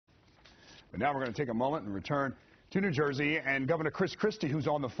But now we're going to take a moment and return to New Jersey and Governor Christie, who's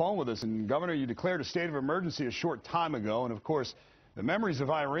on the phone with us. And Governor, you declared a state of emergency a short time ago. And of course, the memories of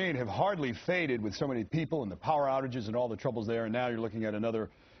Irene have hardly faded with so many people and the power outages and all the troubles there. And now you're looking at another,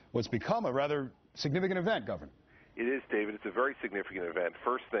 what's become a rather significant event, Governor. It is, David. It's a very significant event.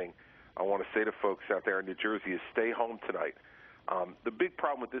 First thing I want to say to folks out there in New Jersey is stay home tonight. The big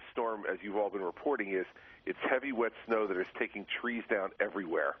problem with this storm, as you've all been reporting, is it's heavy, wet snow that is taking trees down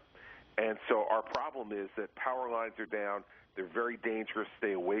everywhere. And so our problem is that power lines are down. They're very dangerous.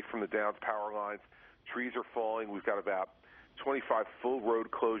 Stay away from the downed power lines. Trees are falling. We've got about 25 full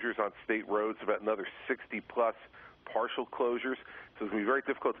road closures on state roads, about another 60-plus partial closures. So it's going to be very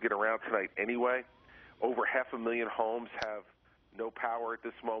difficult to get around tonight anyway. Over 500,000 homes have no power at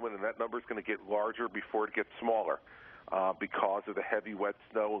this moment, and that number is going to get larger before it gets smaller because of the heavy, wet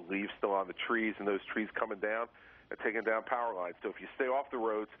snow and leaves still on the trees, and those trees coming down and taking down power lines. So if you stay off the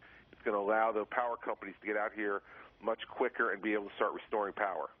roads, it's going to allow the power companies to get out here much quicker and be able to start restoring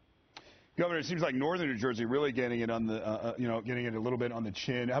power. Governor, it seems like northern New Jersey really getting it on the, getting it a little bit on the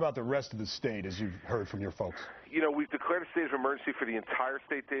chin. How about the rest of the state, as you've heard from your folks? You know, we've declared a state of emergency for the entire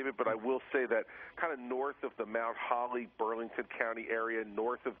state, David, but I will say that kind of north of the Mount Holly, Burlington County area,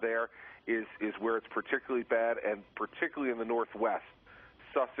 north of there is where it's particularly bad, and particularly in the northwest.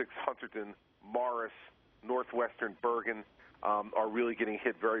 Sussex, Hunterdon, Morris, northwestern Bergen are really getting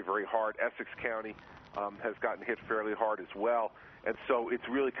hit very, very hard. Essex County has gotten hit fairly hard as well. And so it's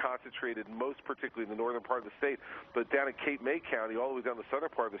really concentrated most particularly in the northern part of the state. But down in Cape May County, all the way down the southern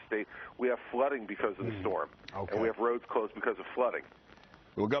part of the state, we have flooding because of the storm. Okay. And we have roads closed because of flooding.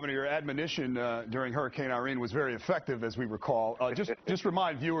 Well, Governor, your admonition during Hurricane Irene was very effective, as we recall. Just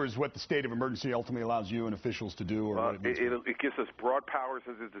remind viewers what the state of emergency ultimately allows you and officials to do. Or what it means it gives us broad powers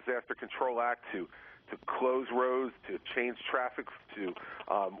under the Disaster Control Act to close roads, to change traffic, to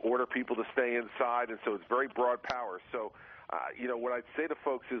order people to stay inside. And so it's very broad powers. So, you know, what I'd say to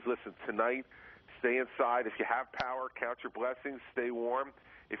folks is, listen, tonight, stay inside. If you have power, count your blessings, stay warm.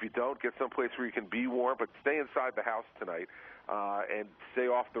 If you don't, get someplace where you can be warm, but stay inside the house tonight and stay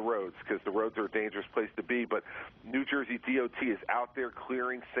off the roads, because the roads are a dangerous place to be. But New Jersey DOT is out there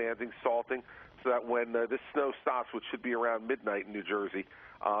clearing, sanding, salting, so that when this snow stops, which should be around midnight in New Jersey,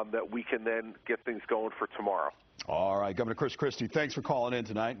 that we can then get things going for tomorrow. All right, Governor Christie, thanks for calling in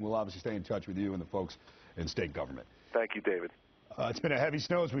tonight. We'll obviously stay in touch with you and the folks in state government. Thank you, David. It's been a heavy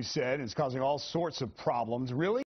snow, as we said. It's causing all sorts of problems. Really?